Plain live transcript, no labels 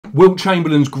Wilt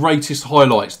Chamberlain's greatest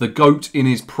highlights, the GOAT in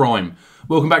his prime.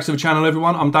 Welcome back to the channel,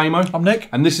 everyone. I'm Damo. I'm Nick.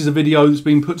 And this is a video that's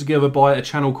been put together by a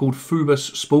channel called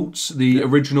Fubus Sports. The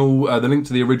original, the link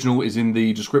to the original is in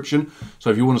the description. So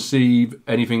if you want to see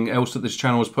anything else that this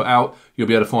channel has put out, you'll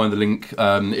be able to find the link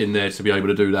in there to be able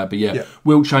to do that. But yeah,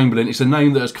 Wilt Chamberlain, it's a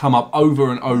name that has come up over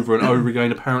and over and over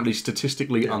again, apparently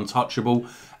statistically untouchable.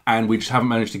 And we just haven't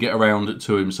managed to get around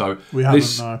to him. So we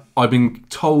haven't, no. I've been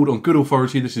told on good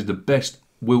authority this is the best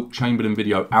Wilt Chamberlain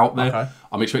video out there. Okay.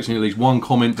 I'm expecting at least one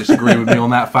comment disagreeing with me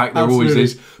on that fact. There always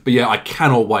is. But yeah, I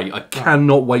cannot wait. I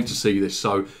cannot wait to see this.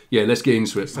 So yeah, let's get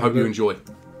into it. Hope you enjoy.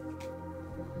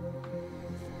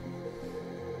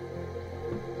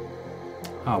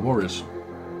 Warriors.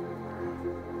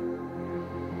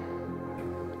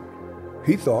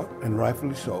 He thought, and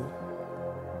rightfully so,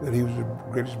 that he was the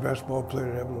greatest basketball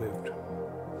player that ever lived.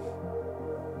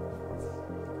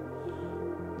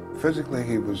 Physically,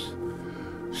 he was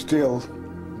still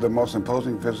the most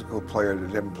imposing physical player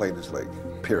that's ever played this league,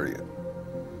 period.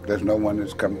 There's no one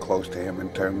that's come close to him in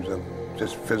terms of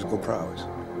just physical prowess.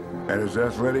 And as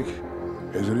athletic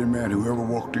as any man who ever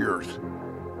walked the earth.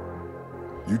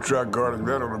 You try guarding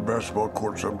that on a basketball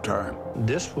court sometime.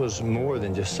 This was more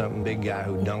than just some big guy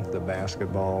who dunked the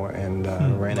basketball and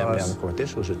ran up down the court.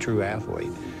 This was a true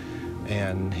athlete.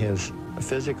 And his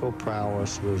physical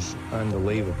prowess was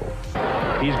unbelievable.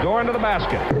 He's going to the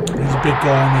basket. He's a big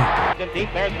guy, isn't he?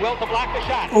 There's Wilt to block the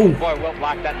shot. Oh. Boy, Wilt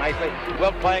blocked that nicely.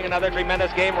 Wilt playing another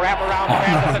tremendous game. Wrap around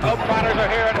pass. The Globetrotters are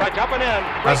here and by jumping in.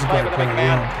 Great play with the big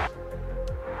man.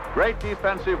 Great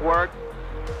defensive work.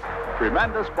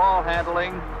 Tremendous ball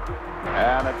handling.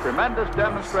 And a tremendous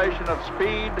demonstration of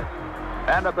speed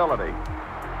and ability.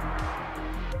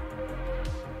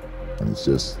 And it's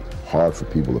just hard for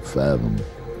people to fathom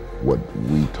what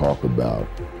we talk about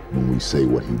when we say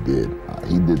what he did.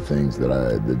 He did things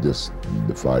that just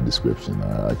defy description.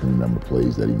 I can remember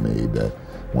plays that he made that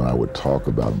when I would talk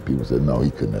about him, people said, no, he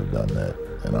couldn't have done that.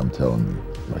 And I'm telling you,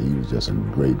 he was just a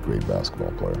great, great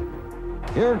basketball player.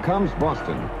 Here comes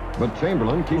Boston, but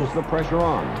Chamberlain keeps the pressure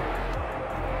on.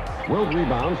 Wilt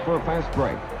rebounds for a fast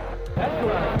break.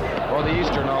 For the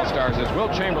Eastern All-Stars as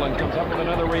Wilt Chamberlain comes up with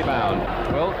another rebound.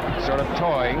 Wilt sort of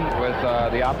toying with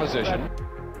the opposition.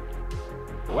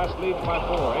 West leads by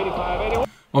 4, 85-81.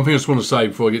 One thing I just want to say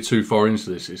before I get too far into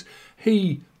this is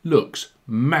he looks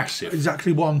massive.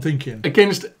 Exactly what I'm thinking.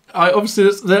 Against,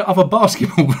 obviously, there are other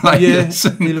basketball players.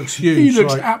 Yeah, he looks huge. He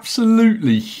looks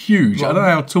absolutely huge. I don't know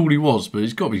how tall he was, but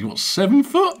he's got to be, what, 7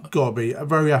 foot? Got to be.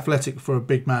 Very athletic for a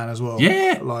big man as well.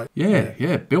 Yeah.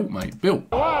 Yeah. Built, mate. Built.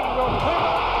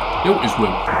 Built is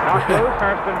Wilt. Knocked loose,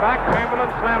 Hurston back, Chamberlain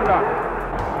slammed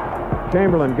up.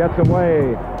 Chamberlain gets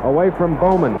away from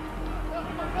Bowman.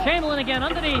 Chamberlain again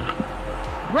underneath.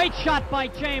 Great shot by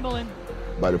Chamberlain.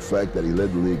 By the fact that he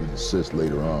led the league in assists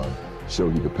later on,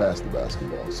 showed he could pass the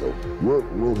basketball. So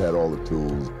Wilt had all the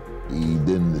tools. He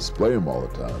didn't display them all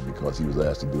the time because he was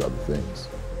asked to do other things.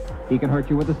 He can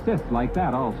hurt you with assists like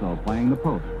that also, playing the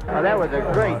post. Oh, that was a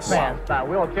great pass by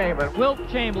Wilt Chamberlain. Wilt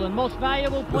Chamberlain, most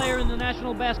valuable player in the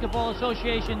National Basketball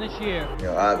Association this year. You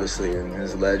know, obviously, and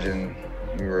his legend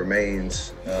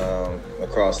remains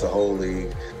across the whole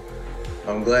league.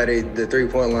 I'm glad the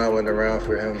three-point line wasn't around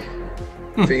for him.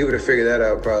 He would have figured that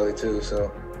out probably too,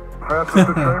 so.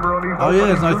 Oh yeah,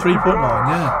 there's no three-point line,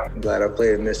 yeah. I'm glad I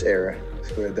played in this era,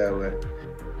 let's put it that way.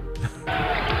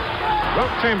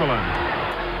 Wilt Chamberlain.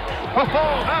 Oh,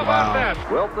 how about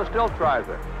that? Wilt still tries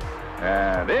it.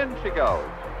 And in she goes.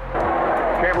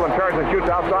 Chamberlain turns and shoots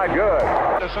outside, good.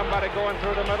 There's somebody going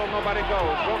through the middle, nobody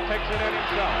goes. Wilt takes it in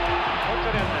himself. Puts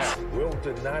it in there. Wilt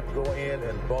did not go in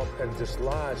and bump and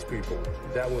dislodge people.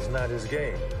 That was not his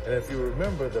game. And if you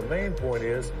remember, the main point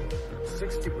is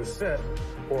 60%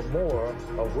 or more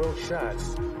of Wilt's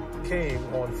shots came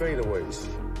on fadeaways.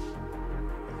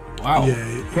 Wow.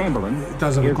 Yeah, Chamberlain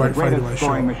does have a great is the greatest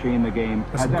scoring machine the game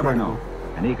has ever known.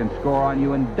 And he can score on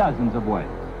you in dozens of ways.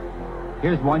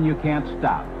 Here's one you can't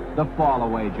stop, the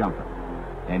fall-away jumper.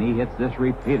 And he hits this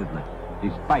repeatedly,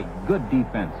 despite good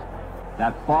defense.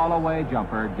 That fall-away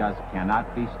jumper just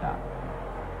cannot be stopped.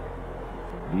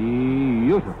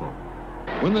 Beautiful.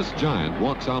 When this giant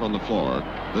walks out on the floor,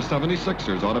 the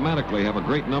 76ers automatically have a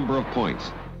great number of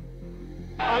points.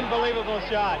 Unbelievable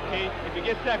shot, Keith. If he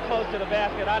gets that close to the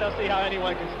basket, I don't see how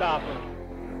anyone can stop him.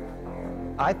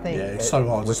 I think it's so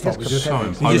hard to stop. He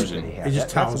just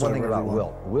towers over one thing about everyone.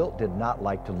 Wilt. Wilt did not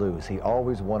like to lose. He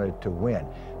always wanted to win.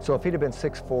 So if he'd have been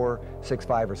 6'4",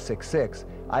 6'5", or 6'6",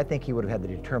 I think he would have had the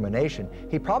determination.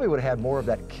 He probably would have had more of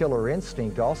that killer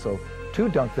instinct also to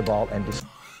dunk the ball and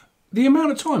the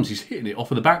amount of times he's hitting it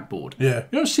off of the backboard. Yeah.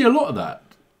 You don't see a lot of that.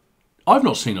 I've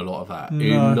not seen a lot of that.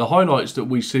 No. In the highlights that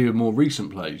we see of more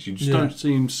recent plays, you just don't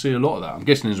seem to see a lot of that. I'm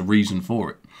guessing there's a reason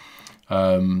for it.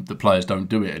 The players don't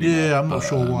do it anymore. Yeah, I'm not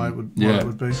sure why it would be.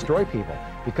 Destroy people.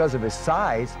 Because of his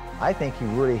size, I think he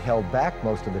really held back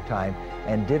most of the time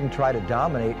and didn't try to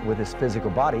dominate with his physical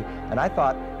body. And I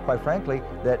thought, quite frankly,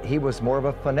 that he was more of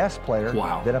a finesse player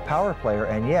than a power player.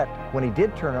 And yet, when he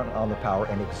did turn on the power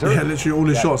and exert, yeah, literally all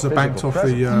his shots are banked off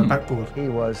the backboard. He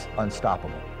was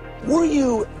unstoppable. Were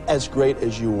you as great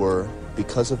as you were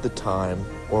because of the time,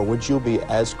 or would you be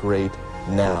as great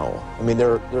now? I mean,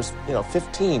 there's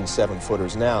 15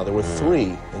 7-footers now. There were 3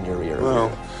 in your era.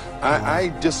 Well,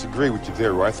 I disagree with you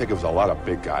there, Roy. I think it was a lot of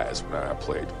big guys when I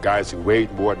played. Guys who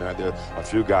weighed more than I did. A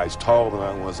few guys taller than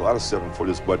I was. A lot of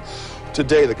 7-footers. But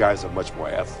today the guys are much more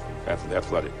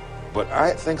athletic. But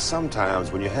I think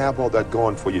sometimes when you have all that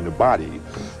going for you in the body,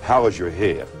 how is your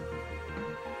head?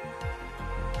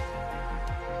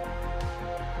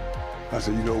 I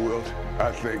said, you know, Wilt,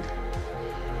 I think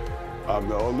I'm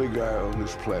the only guy on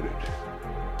this planet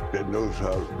that knows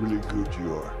how really good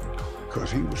you are. Because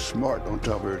he was smart on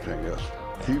top of everything else.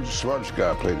 He was the smartest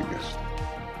guy I played against.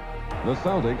 The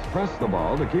Celtics press the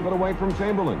ball to keep it away from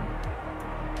Chamberlain.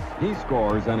 He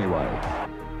scores anyway.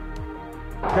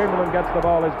 Chamberlain gets the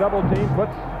ball. His double team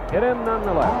puts it in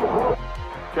nonetheless.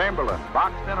 Chamberlain,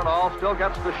 boxed in and all, still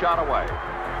gets the shot away.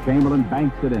 Chamberlain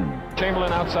banks it in.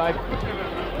 Chamberlain outside.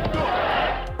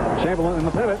 Chamberlain in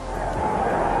the pivot.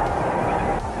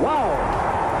 Wow!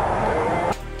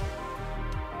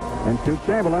 And to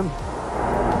Chamberlain.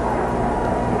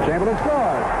 Chamberlain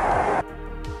scores.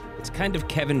 It's kind of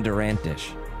Kevin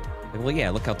Durant-ish. Well,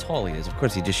 yeah, look how tall he is. Of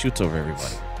course, he just shoots over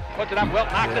everybody. Puts it up,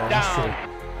 Wilt knocks it down.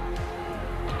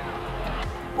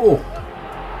 Oh.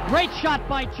 Great shot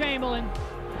by Chamberlain.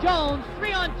 Jones,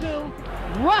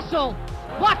 3-on-2. Russell,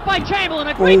 blocked by Chamberlain.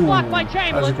 A great block by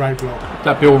Chamberlain. That's a great block.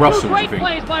 That Bill Russell, Great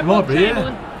plays by Wilt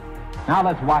Chamberlain. Now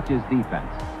let's watch his defense.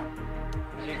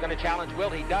 He's going to challenge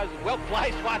Wilt. He does. Wilt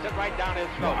fly swats it right down his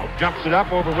throat. Jumps it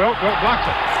up over Wilt. Wilt blocks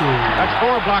it. That's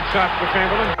 4 block shots for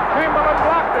Chamberlain. Chamberlain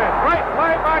blocked it. Great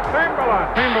play by Chamberlain.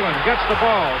 Chamberlain gets the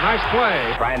ball. Nice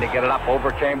play. Trying to get it up over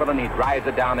Chamberlain. He drives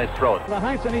it down his throat. The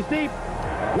Heights, and he's deep.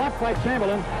 Blocked by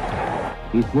Chamberlain.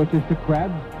 He switches to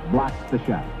Krebs, blocks the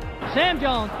shot. Sam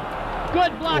Jones.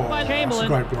 Good block by Chamberlain.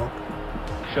 That's a great block.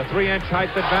 It's a 3-inch height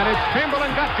advantage.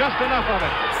 Chamberlain got just enough of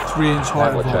it. 3-inch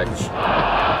height advantage.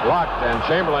 Blocked, and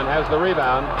Chamberlain has the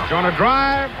rebound. Going to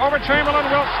drive over Chamberlain.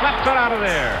 Wilt slaps it out of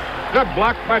there. Good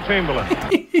block by Chamberlain.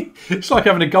 It's like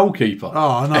having a goalkeeper. Oh,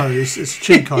 I know. It's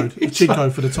cheat code. It's cheat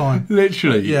code for the time.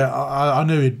 Literally. Yeah, I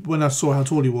knew when I saw how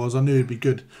tall he was, I knew he'd be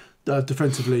good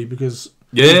defensively because.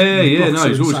 No,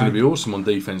 he's always going to be awesome on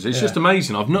defense. It's just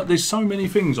amazing. There's so many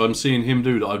things I'm seeing him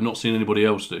do that I've not seen anybody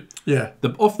else do. Yeah,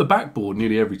 off the backboard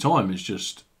nearly every time is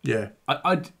just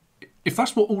if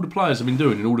that's what all the players have been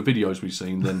doing in all the videos we've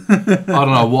seen, then I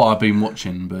don't know what I've been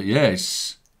watching. But yeah,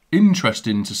 it's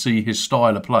interesting to see his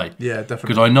style of play. Yeah, definitely.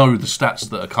 Because I know the stats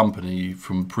that accompany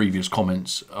from previous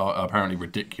comments are apparently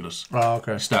ridiculous. Oh,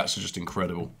 okay. Stats are just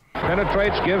incredible.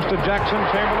 Penetrates, gives to Jackson.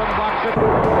 Chamberlain blocks it.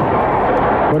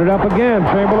 Put it up again.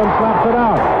 Chamberlain slaps it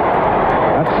out.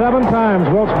 That's 7 times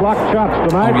Wilt's blocked shots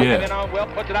tonight. Oh, yeah.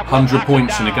 100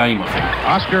 points in a game, I think.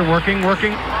 Oscar working.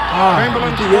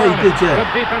 Chamberlain did.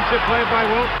 Good defensive play by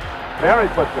Wilt. There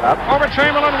he puts it up. Over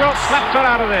Chamberlain. Wilt slaps it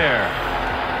out of there.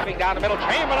 Down the middle.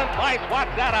 Chamberlain fly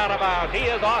swats that out of bounds. He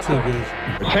is awesome.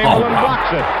 Chamberlain blocks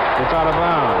it. It's out of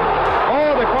bounds.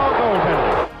 Oh, they call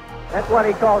goaltending. That's what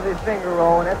he calls his finger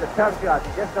roll, and that's a tough shot.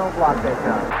 You just don't block that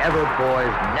shot. Ever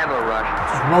boys never rush.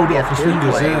 Just rolled off his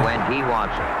fingers there. When he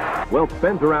wants it. Wilt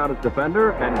spins around his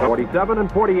defender, and 47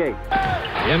 and 48.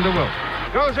 Into Wilt.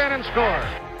 Goes in and scores.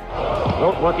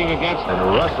 Wilt working against and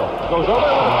Russell. Goes over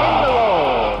with a finger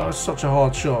roll. That was such a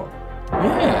hard shot.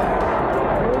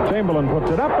 Yeah. Chamberlain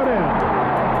puts it up and in.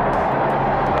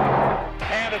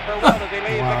 And it's for Wilt as he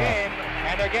leaves the game,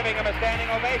 and they're giving him a standing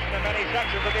ovation in many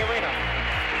sections of the arena.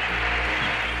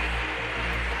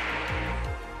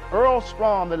 Earl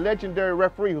Strom, the legendary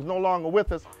referee who's no longer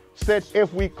with us, said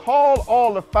if we called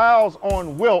all the fouls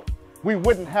on Wilt, we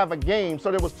wouldn't have a game.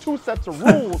 So there was 2 sets of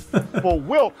rules for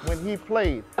Wilt when he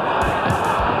played.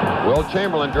 Wilt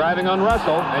Chamberlain driving on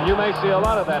Russell, and you may see a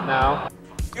lot of that now.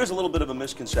 Here's a little bit of a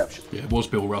misconception. Yeah, it was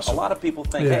Bill Russell. A lot of people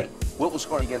think, hey, Wilt was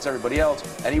scoring against everybody else,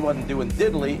 and he wasn't doing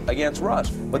diddly against Russ.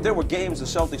 But there were games the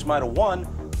Celtics might have won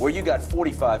where you got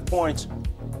 45 points,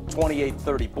 28,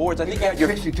 30 boards. I think you had your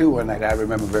 62 one night, I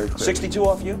remember very clearly. 62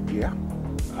 off you? Yeah.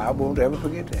 I won't ever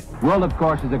forget that. Wilt, of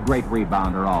course, is a great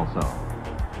rebounder also.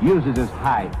 Uses his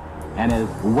height and his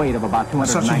weight of about 290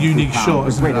 pounds. Such a unique shot,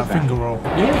 isn't it, that advantage. finger roll?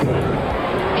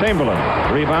 Yeah.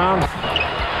 Chamberlain rebounds.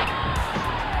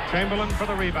 Chamberlain for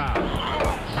the rebound.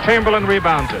 Chamberlain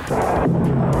rebounds it.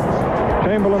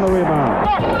 Chamberlain the rebound.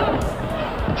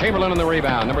 Chamberlain on the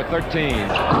rebound, number 13.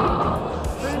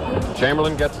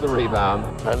 Chamberlain gets the rebound.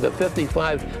 And the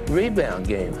 55 rebound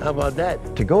game, how about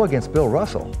that? To go against Bill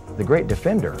Russell, the great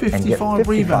defender, and get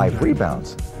 55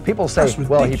 rebounds. People say,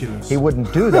 well, he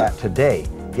wouldn't do that today.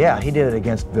 Yeah, he did it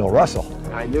against Bill Russell.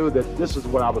 I knew that this is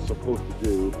what I was supposed to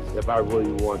do if I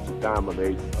really wanted to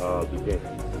dominate the game,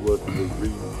 was the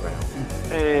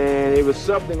rebound. And it was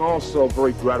something also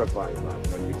very gratifying about it.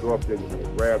 When you go up there and you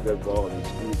grab that ball and you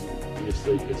squeeze it, and you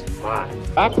say, it's mine.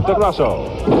 Back to Russell.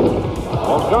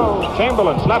 Won't go.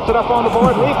 Chamberlain slaps it up on the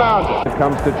board, rebounds it. It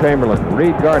comes to Chamberlain.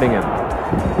 Reed guarding him.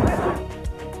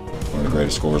 One of the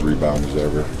greatest scorers, rebounders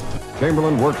ever.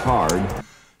 Chamberlain works hard.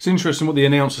 It's interesting what the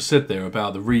announcer said there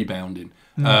about the rebounding.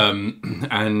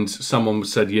 And someone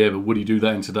said, yeah, but would he do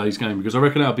that in today's game? Because I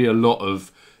reckon that'll be a lot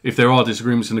of, if there are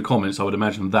disagreements in the comments, I would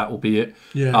imagine that will be it.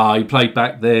 Yeah. He played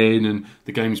back then and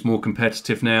the game's more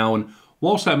competitive now. And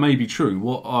whilst that may be true,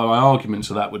 what my argument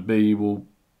to that would be, well,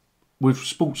 with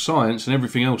sports science and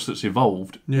everything else that's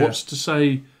evolved, what's to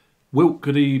say Wilt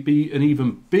could he be an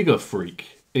even bigger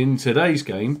freak in today's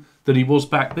game than he was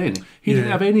back then? He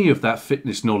didn't have any of that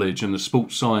fitness knowledge and the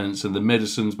sports science and the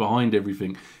medicines behind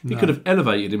everything. He could have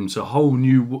elevated him to whole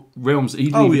new realms that he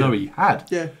didn't even know he had.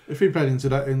 Yeah, if he played into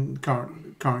that in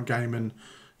current game and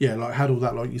like had all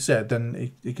that, like you said,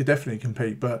 then he could definitely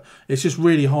compete. But it's just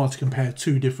really hard to compare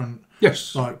two different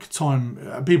time.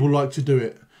 People like to do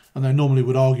it, and they normally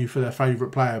would argue for their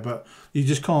favourite player, but you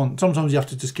just can't. Sometimes you have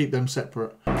to just keep them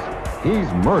separate.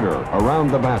 He's murder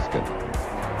around the basket.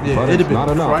 Yeah, but it'd it's have not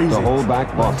been enough crazy to hold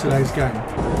back Boston. Today's game.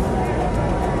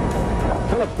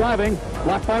 Phillips driving,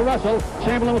 blocked by Russell.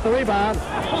 Chamberlain with the rebound.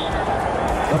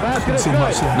 The basket is good.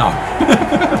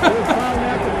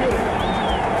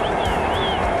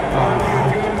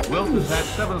 Wilt has had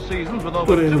 7 seasons with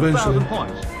over 2,000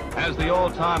 points. As the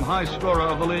all-time high scorer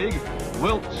of the league,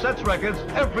 Wilt sets records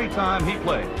every time he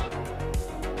plays.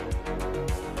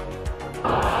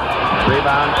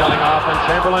 Rebound coming off, and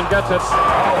Chamberlain gets it.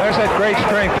 There's that great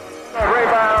strength.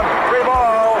 Rebound, free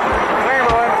ball.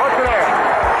 Chamberlain puts it in.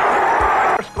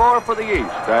 Score for the East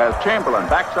as Chamberlain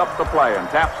backs up the play and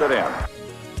taps it in.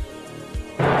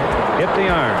 Hit the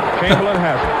iron. Chamberlain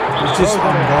has it. It's just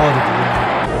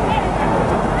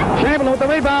unguardable. Chamberlain with the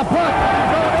rebound, puck,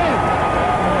 going in.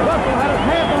 Russell had his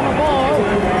hands on the ball,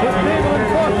 but Chamberlain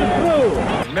forced it through.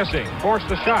 Missing, forced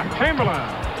the shot. Chamberlain.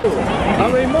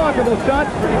 A remarkable shot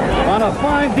on a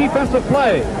fine defensive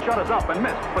play. Shot is up and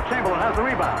missed, but Chamberlain has the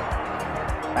rebound.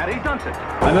 And he dunks it.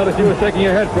 I noticed you were shaking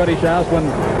your head, Freddie Schaus, when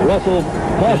Russell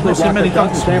partially blocked the shot and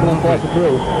Chamberlain forced it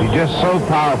through. He's just so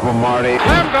powerful, Marty.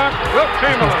 Slam dunk, Wilt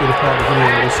Chamberlain. That's good part of the video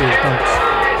where they see his dunks.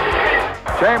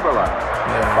 Chamberlain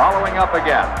following up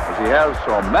again, as he has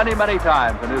so many, many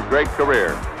times in his great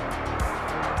career.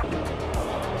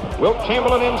 Wilt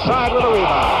Chamberlain inside with a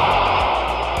rebound.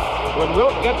 When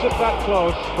Wilt gets it that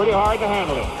close, pretty hard to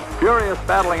handle it. Furious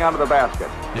battling under the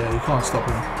basket. Yeah, you can't stop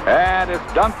him. And it's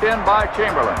dunked in by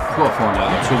Chamberlain. I've got to find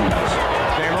out the tools.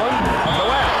 Chamberlain from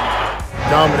the west.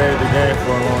 Dominated the game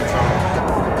for a long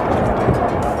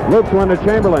time. Loops one to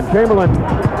Chamberlain. Chamberlain.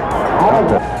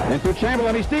 Into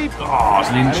Chamberlain, he's deep. Oh, it's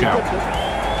Lin Chow.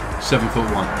 7'1".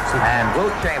 And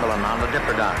Wilt Chamberlain on the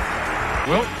dipper dunk.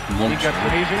 Wilt, he gets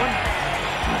an easy one.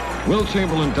 Wilt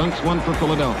Chamberlain dunks one for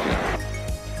Philadelphia.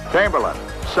 Chamberlain,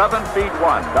 7 feet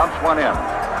 1, dumps one in.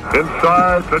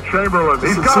 Inside to Chamberlain.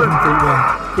 He's got it.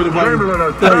 Chamberlain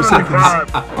has 30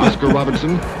 seconds. Oscar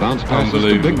Robertson bounce passes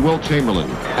to big Wilt Chamberlain.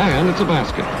 And it's a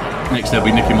basket. Next they'll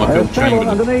be nicking my Wilt Chamberlain.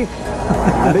 Underneath.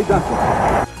 And he dunks it.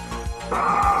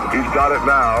 He's got it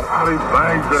now, and he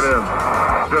bangs it in.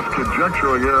 Just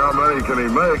conjecturing here, how many can he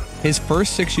make? His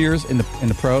first 6 years in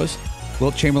the pros,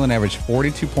 Wilt Chamberlain averaged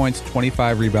 42 points,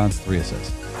 25 rebounds, 3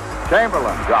 assists.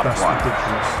 Chamberlain drops one.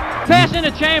 Pass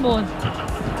into Chamberlain.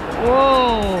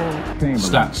 Whoa.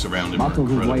 Stats around him. Muscles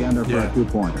his way under for a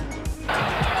 2-pointer.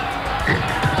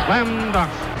 Slam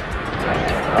dunk.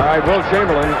 All right, Wilt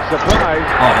Chamberlain, surprise.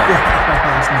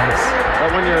 That's nice. But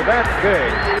when you're that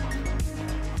big,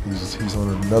 He's on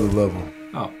another level.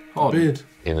 Oh, hard.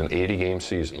 In an 80-game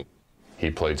season,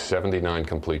 he played 79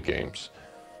 complete games.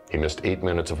 He missed 8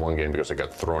 minutes of one game because it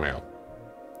got thrown out.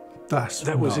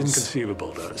 That was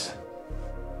inconceivable to us.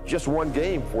 Just one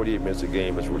game, 48 minutes a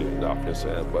game is really enough,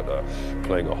 but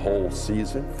playing a whole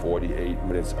season, 48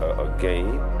 minutes a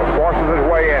game. Forces his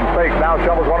way in, fakes, now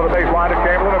shovels one of the baseline to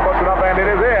Chamberlain and puts it up, and it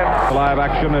is in. Live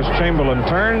action as Chamberlain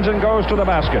turns and goes to the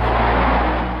basket.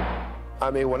 I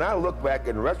mean, when I look back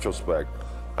in retrospect,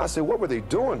 I said, what were they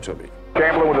doing to me?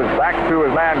 Chamberlain with his back to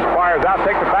his man fires out,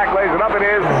 takes it back, lays it up, it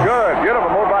is good. Beautiful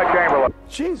move by Chamberlain.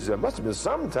 Jesus, it must have been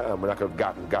some time when I could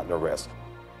have gotten a rest.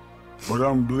 But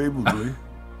unbelievably,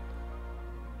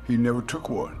 he never took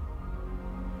one.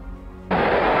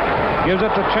 Gives it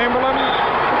to Chamberlain.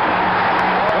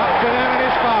 Drops it in and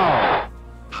he's fouled.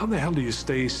 How the hell do you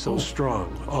stay so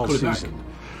strong all season?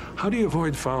 How do you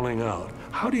avoid fouling out?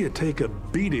 How do you take a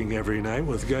beating every night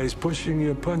with guys pushing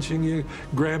you, punching you,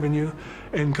 grabbing you,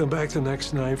 and come back the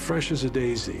next night fresh as a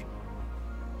daisy?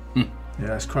 Yeah,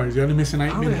 that's crazy. Only missing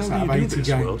 8 minutes out of 80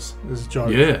 games. There's a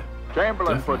joke. Yeah.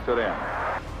 Chamberlain puts it in.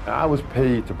 I was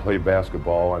paid to play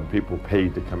basketball, and people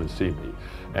paid to come and see me.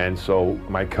 And so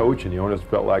my coach and the owners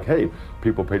felt like, hey,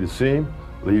 people pay to see him,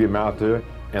 leave him out there,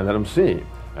 and let him see him.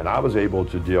 And I was able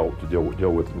to deal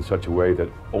with it in such a way that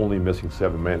only missing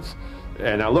 7 minutes.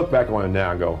 And I look back on it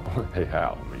now and go, hey,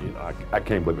 Hal, I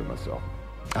can't believe it myself.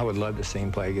 I would love to see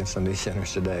him play against some of these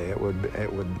centers today. It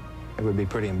would be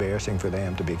pretty embarrassing for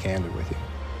them, to be candid with you.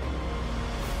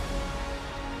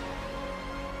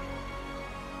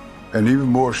 And even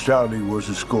more astounding was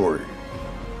the scoring.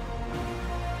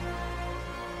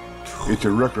 It's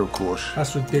a record, of course.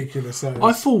 That's ridiculous.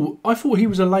 I thought he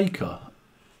was a Laker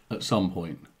at some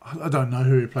point. I don't know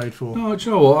who he played for. No, do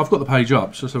you know what? I've got the page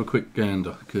up, so let's have a quick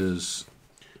gander, because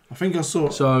I think I saw.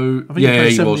 So I think yeah,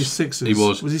 he he played was. 76ers. He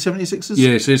was. Was he 76ers?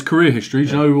 Yeah. So his career history.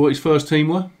 Do you know what his first team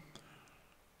were?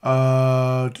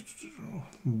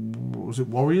 Was it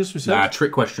Warriors? We said? Nah,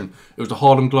 trick question. It was the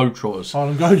Harlem Globetrotters.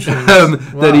 Harlem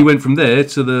Globetrotters. Then he went from there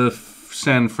to the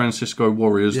San Francisco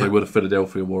Warriors. Yeah. They were the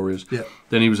Philadelphia Warriors. Yeah.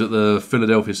 Then he was at the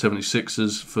Philadelphia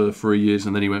 76ers for 3 years,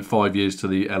 and then he went 5 years to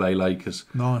the LA Lakers.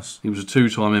 Nice. He was a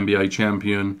two-time NBA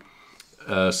champion,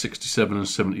 67 and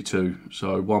 72.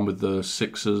 So one with the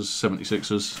Sixers,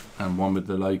 76ers, and one with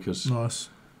the Lakers. Nice.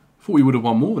 Thought he would have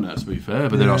won more than that, to be fair.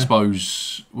 But then I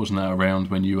suppose, wasn't that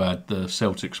around when you had the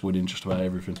Celtics winning just about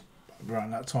everything? Around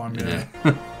that time, yeah.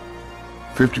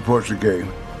 50 points a game.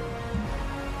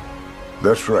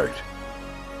 That's right.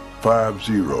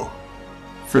 5-0.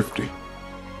 50.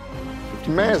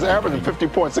 Man's averaging 50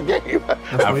 points a game.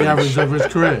 That's what he averaged over his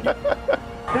career.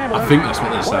 I think that's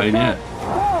what they're saying, yeah.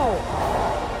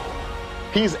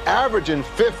 He's averaging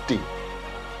 50.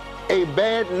 A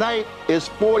bad night is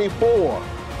 44.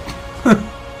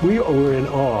 We were in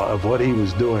awe of what he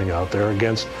was doing out there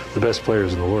against the best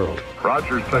players in the world.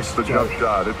 Rogers takes the jump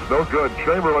shot. It's no good.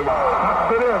 Chamberlain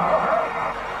puts it in.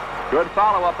 Good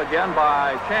follow-up again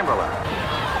by Chamberlain.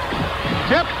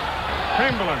 Tip.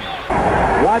 Chamberlain.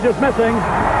 Rogers missing.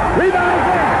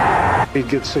 Rebound. He'd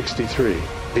get 63.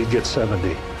 He'd get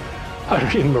 70.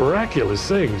 I mean, miraculous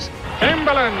things.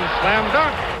 Chamberlain slam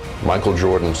dunk. Michael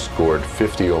Jordan scored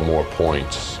 50 or more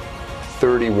points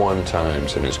 31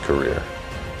 times in his career.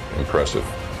 Impressive.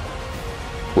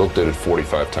 Wilt did it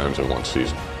 45 times in one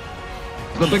season.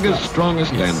 The biggest,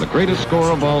 strongest, and the greatest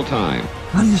scorer of all time.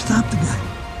 How do you stop the guy?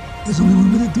 There's only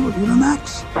one way to do it with a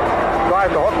max.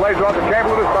 Drives the hook, lays it off the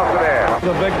Chamberlain, who stuffs it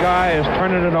in. The big guy is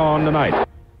turning it on tonight.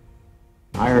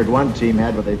 I heard one team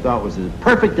had what they thought was a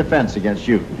perfect defense against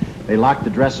you. They locked the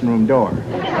dressing room door.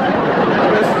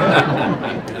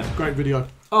 Great video.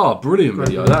 Oh, brilliant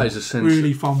video. That is a sense.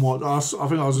 Really fun watch. I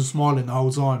think I was just smiling the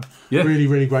whole time. Yeah. Really,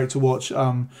 really great to watch.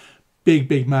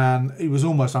 Big man. He was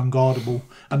almost unguardable.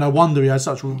 And no wonder he had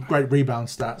such great rebound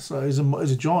stats. So he's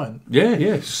a giant. Yeah.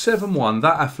 7'1",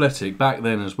 that athletic back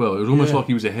then as well. It was almost like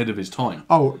he was ahead of his time.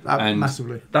 Oh, and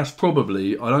massively. That's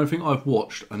probably, I don't think I've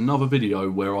watched another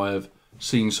video where I have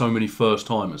seen so many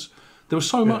first-timers. There was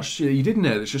so much he did in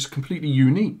there that's just completely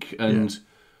unique. And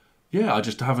I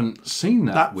just haven't seen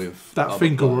that with that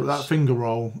finger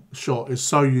roll shot is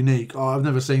so unique. Oh, I've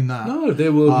never seen that. No,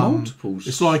 there were multiple.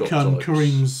 It's like shot types.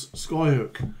 Kareem's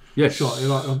skyhook shot.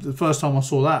 Like, the first time I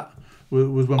saw that was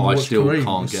when we watched Kareem. I still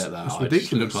can't get that. It's It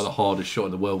ridiculous. looks like the hardest shot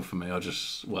in the world for me.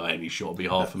 Any shot would be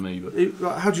hard for me.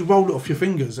 But how do you roll it off your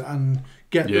fingers and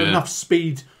get enough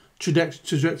speed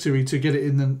trajectory to get it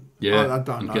in the... I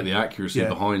don't know. Get the accuracy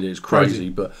behind it. It's crazy.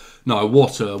 But no,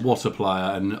 what a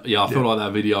player. And I feel like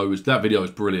that video was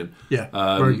brilliant. Yeah,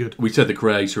 very good. We said the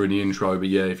creator in the intro, but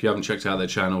if you haven't checked out their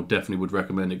channel, definitely would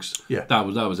recommend it. That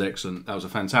was excellent. That was a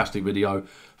fantastic video,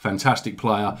 fantastic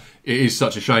player. It is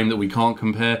such a shame that we can't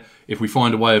compare. If we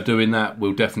find a way of doing that,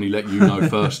 we'll definitely let you know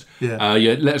first. Let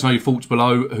us know your thoughts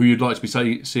below, who you'd like to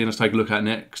be seeing us take a look at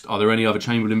next. Are there any other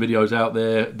Chamberlain videos out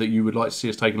there that you would like to see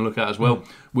us taking a look at as well?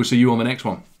 We'll see you on the next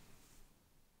one.